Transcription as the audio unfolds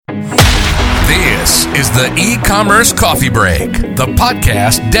is the E-Commerce Coffee Break, the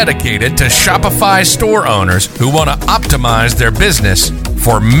podcast dedicated to Shopify store owners who want to optimize their business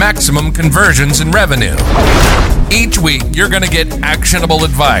for maximum conversions and revenue. Each week, you're going to get actionable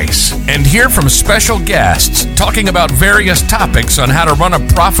advice and hear from special guests talking about various topics on how to run a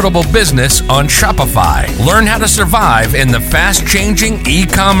profitable business on Shopify. Learn how to survive in the fast-changing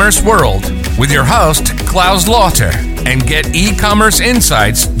e-commerce world with your host, Klaus Lauter, and get e-commerce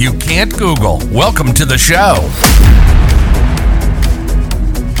insights you can't Google. Welcome to the show.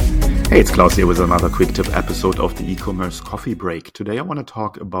 Hey, it's Klaus here with another quick tip episode of the e-commerce coffee break. Today I want to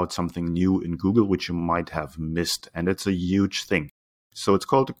talk about something new in Google which you might have missed, and it's a huge thing. So it's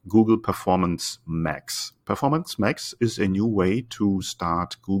called Google Performance Max. Performance Max is a new way to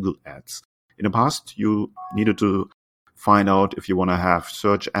start Google Ads. In the past, you needed to find out if you want to have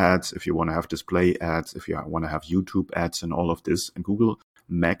search ads, if you want to have display ads, if you want to have YouTube ads and all of this. And Google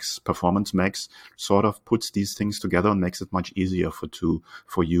Max, Performance Max, sort of puts these things together and makes it much easier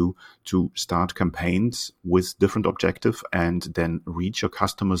for you to start campaigns with different objective and then reach your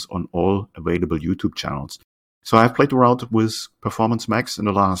customers on all available YouTube channels. So I've played around with Performance Max in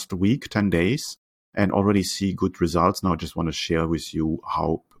the last week, 10 days, and already see good results. Now I just want to share with you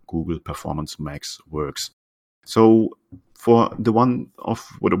how Google Performance Max works. So for the ones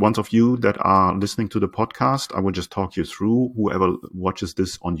of you that are listening to the podcast, I will just talk you through. Whoever watches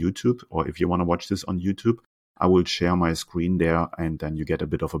this on YouTube, or if you want to watch this on YouTube, I will share my screen there, and then you get a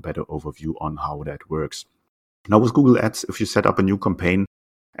bit of a better overview on how that works. Now with Google Ads, if you set up a new campaign,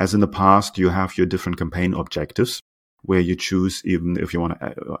 as in the past, you have your different campaign objectives where you choose even if you want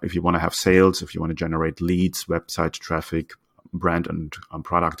to have sales, if you want to generate leads, website traffic, brand and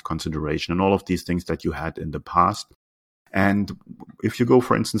product consideration, and all of these things that you had in the past. And if you go,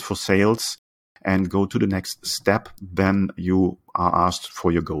 for instance, for sales and go to the next step, then you are asked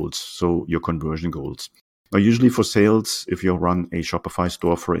for your goals, so your conversion goals. Now, usually for sales, if you run a Shopify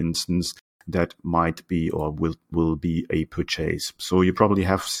store, for instance, that might be or will be a purchase. So you probably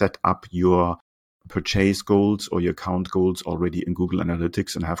have set up your purchase goals or your account goals already in Google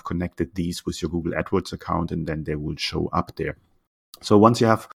Analytics and have connected these with your Google AdWords account, and then they will show up there. So once you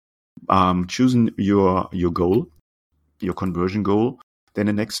have chosen your goal, your conversion goal, then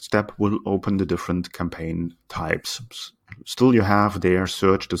the next step will open the different campaign types. Still you have there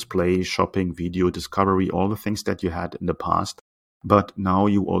search, display, shopping, video, discovery, all the things that you had in the past. But now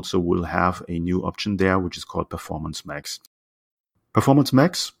you also will have a new option there, which is called Performance Max. Performance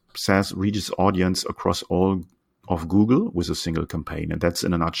Max says reaches audience across all of Google with a single campaign. And that's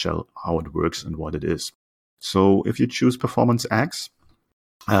in a nutshell how it works and what it is. So if you choose Performance Max,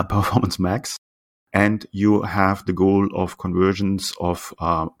 and you have the goal of conversions of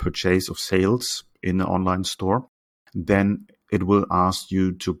purchase of sales in an online store, then it will ask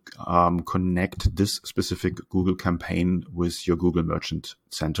you to connect this specific Google campaign with your Google Merchant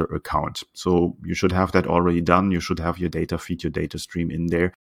Center account. So you should have that already done. You should have your data feed, your data stream in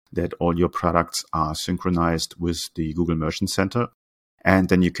there, that all your products are synchronized with the Google Merchant Center. And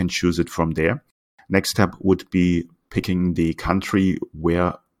then you can choose it from there. Next step would be picking the country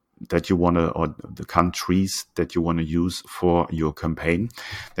that you want to, or the countries that you want to use for your campaign.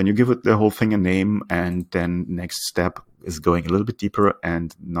 Then you give it the whole thing a name, and then next step is going a little bit deeper,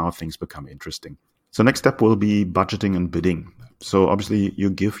 and now things become interesting. So next step will be budgeting and bidding. So obviously you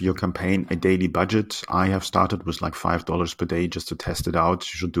give your campaign a daily budget. I have started with like $5 per day just to test it out.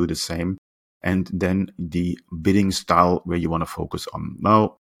 You should do the same. And then the bidding style where you want to focus on.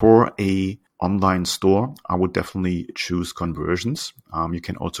 Now for a online store, I would definitely choose conversions. You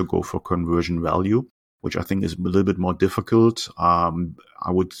can also go for conversion value, which I think is a little bit more difficult. I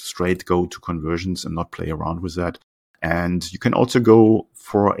would straight go to conversions and not play around with that. And you can also go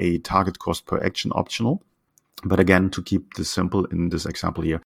for a target cost per action optional. But again, to keep this simple in this example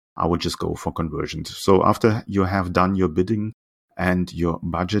here, I would just go for conversions. So after you have done your bidding and your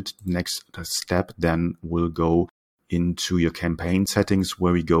budget, next step then will go into your campaign settings,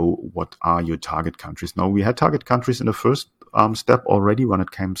 where we go, what are your target countries? Now, we had target countries in the first step already when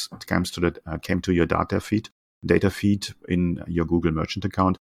it came to your data feed in your Google Merchant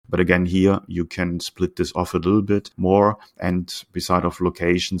account. But again, here you can split this off a little bit more. And beside of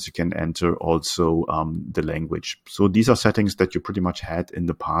locations, you can enter also the language. So these are settings that you pretty much had in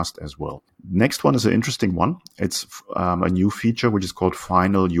the past as well. Next one is an interesting one. It's a new feature, which is called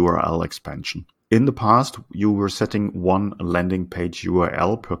Final URL Expansion. In the past, you were setting one landing page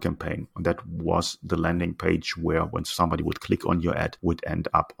URL per campaign. That was the landing page where when somebody would click on your ad would end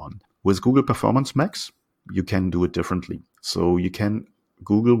up on. With Google Performance Max, you can do it differently. So you can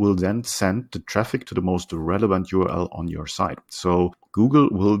Google will then send the traffic to the most relevant URL on your site. So Google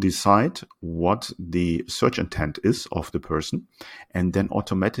will decide what the search intent is of the person and then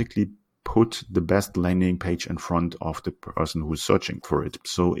automatically put the best landing page in front of the person who's searching for it.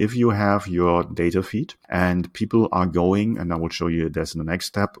 So if you have your data feed and people are going, and I will show you this in the next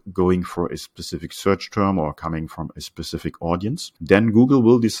step, going for a specific search term or coming from a specific audience, then Google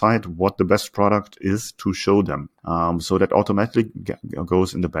will decide what the best product is to show them. So that automatically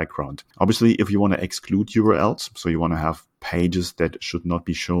goes in the background. Obviously, if you want to exclude URLs, so you want to have pages that should not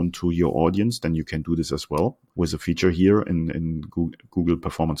be shown to your audience, then you can do this as well with a feature here in Google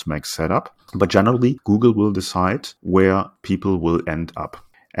Performance Max setup. But generally, Google will decide where people will end up.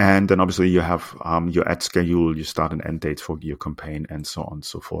 And then obviously you have your ad schedule, you start and end dates for your campaign and so on and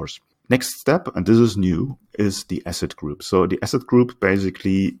so forth. Next step, and this is new, is the asset group. So the asset group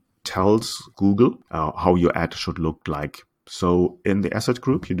basically tells Google how your ad should look like. So in the asset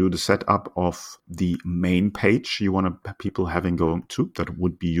group, you do the setup of the main page you want people having going to. That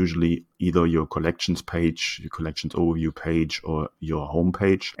would be usually either your collections page, your collections overview page, or your home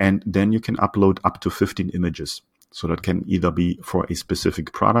page. And then you can upload up to 15 images. So that can either be for a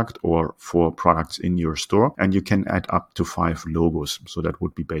specific product or for products in your store. And you can add up to 5 logos. So that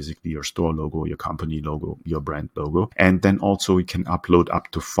would be basically your store logo, your company logo, your brand logo. And then also you can upload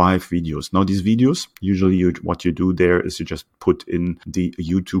up to 5 videos. Now these videos, usually what you do there is you just put in the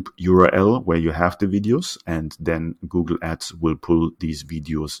YouTube URL where you have the videos, and then Google Ads will pull these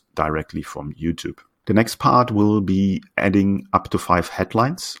videos directly from YouTube. The next part will be adding up to 5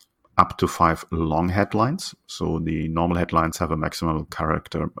 headlines, up to 5 long headlines. So the normal headlines have a maximum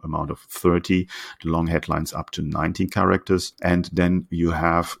character amount of 30, the long headlines up to 90 characters. And then you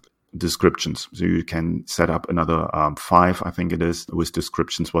have descriptions. So you can set up another 5, I think it is, with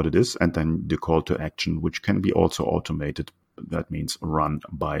descriptions what it is, and then the call to action, which can be also automated. That means run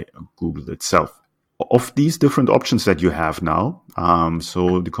by Google itself. Of these different options that you have now,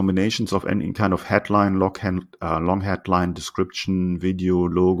 so the combinations of any kind of headline, long headline, description, video,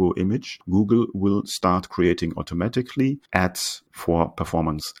 logo, image, Google will start creating automatically ads for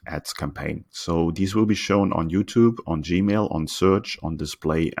performance ads campaign. So these will be shown on YouTube, on Gmail, on search, on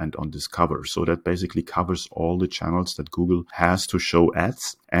display, and on discover. So that basically covers all the channels that Google has to show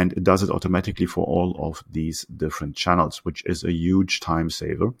ads, and it does it automatically for all of these different channels, which is a huge time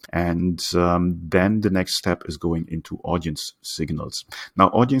saver. And then the next step is going into audience signals. Now,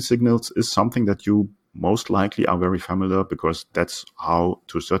 audience signals is something that you most likely are very familiar, because that's how,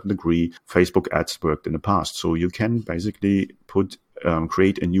 to a certain degree, Facebook ads worked in the past. So you can basically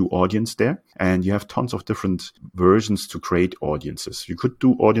create a new audience there, and you have tons of different versions to create audiences. You could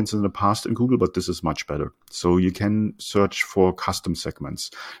do audiences in the past in Google, but this is much better. So you can search for custom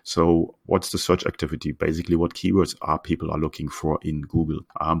segments. So what's the search activity? Basically, what keywords are people looking for in Google?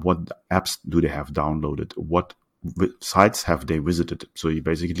 What apps do they have downloaded? What sites have they visited? So you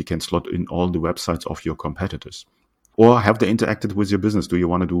basically can slot in all the websites of your competitors. Or have they interacted with your business? Do you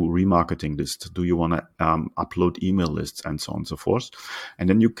want to do remarketing lists? Do you want to upload email lists, and so on and so forth? And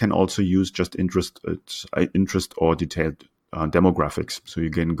then you can also use just interest or detailed demographics. So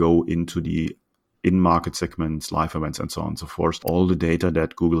you can go into the in-market segments, live events, and so on and so forth. All the data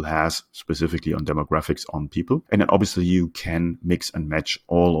that Google has specifically on demographics on people. And then obviously you can mix and match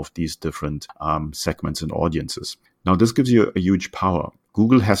all of these different segments and audiences. Now this gives you a huge power.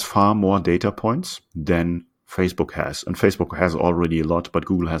 Google has far more data points than Facebook has, and Facebook has already a lot, but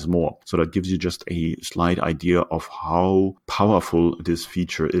Google has more. So that gives you just a slight idea of how powerful this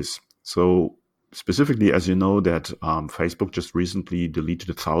feature is. So specifically, as you know, that Facebook just recently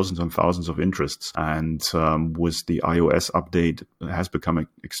deleted thousands and thousands of interests, and with the iOS update, it has become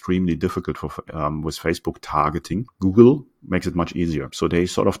extremely difficult with Facebook targeting. Google makes it much easier. So they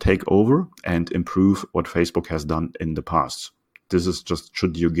sort of take over and improve what Facebook has done in the past. This is just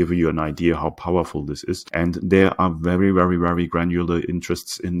give you an idea how powerful this is. And there are very, very, very granular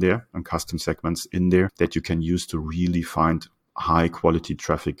interests in there and custom segments in there that you can use to really find high quality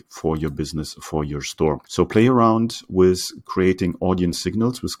traffic for your business, for your store. So play around with creating audience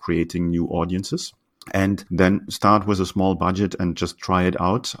signals, with creating new audiences. And then start with a small budget and just try it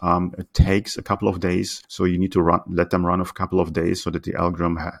out. It takes a couple of days. So you need to let them run a couple of days so that the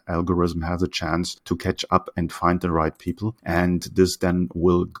algorithm has a chance to catch up and find the right people. And this then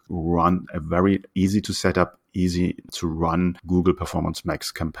will run a very easy to set up, easy to run Google Performance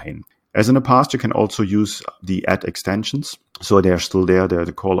Max campaign. As in the past, you can also use the ad extensions. So they're still there. They're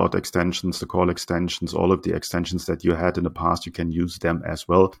the call-out extensions, the call extensions, all of the extensions that you had in the past, you can use them as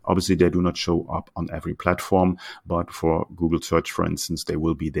well. Obviously, they do not show up on every platform, but for Google Search, for instance, they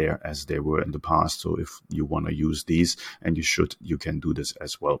will be there as they were in the past. So if you want to use these, and you can do this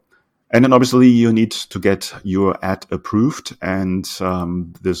as well. And then obviously you need to get your ad approved, and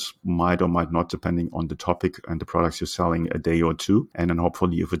this might or might not, depending on the topic and the products you're selling, a day or two. And then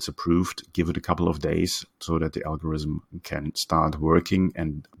hopefully if it's approved, give it a couple of days so that the algorithm can start working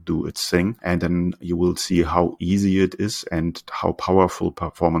and do its thing. And then you will see how easy it is and how powerful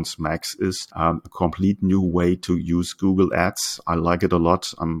Performance Max is. A complete new way to use Google Ads. I like it a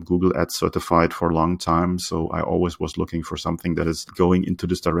lot. I'm Google Ads certified for a long time, so I always was looking for something that is going into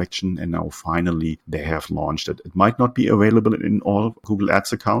this direction. And now finally they have launched it. It might not be available in all Google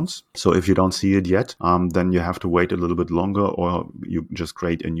Ads accounts. So if you don't see it yet, then you have to wait a little bit longer, or you just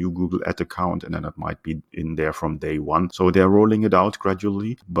create a new Google Ad account and then it might be in there from day one. So they're rolling it out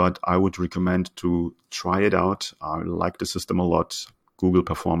gradually, but I would recommend to try it out. I like the system a lot. Google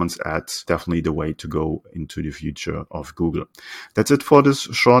Performance Ads, definitely the way to go into the future of Google. That's it for this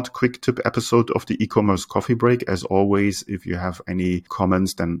short, quick tip episode of the e-commerce coffee break. As always, if you have any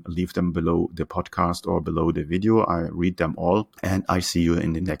comments, then leave them below the podcast or below the video. I read them all, and I see you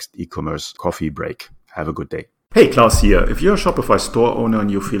in the next e-commerce coffee break. Have a good day. Hey, Klaus here. If you're a Shopify store owner and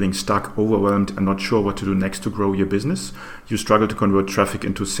you're feeling stuck, overwhelmed, and not sure what to do next to grow your business, you struggle to convert traffic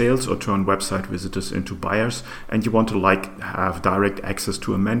into sales or turn website visitors into buyers, and you want to have direct access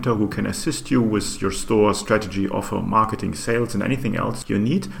to a mentor who can assist you with your store strategy, offer, marketing, sales, and anything else you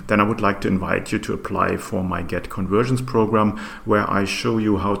need, then I would like to invite you to apply for my Get Conversions program, where I show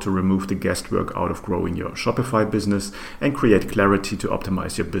you how to remove the guesswork out of growing your Shopify business and create clarity to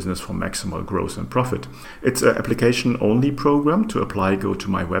optimize your business for maximal growth and profit. It's an application-only program. To apply, go to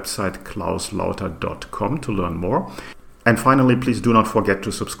my website klauslauter.com to learn more. And finally, please do not forget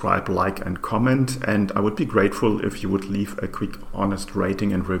to subscribe, like, and comment. And I would be grateful if you would leave a quick, honest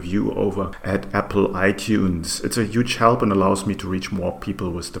rating and review over at Apple iTunes. It's a huge help and allows me to reach more people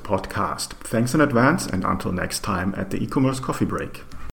with the podcast. Thanks in advance, and until next time at the e-commerce coffee break.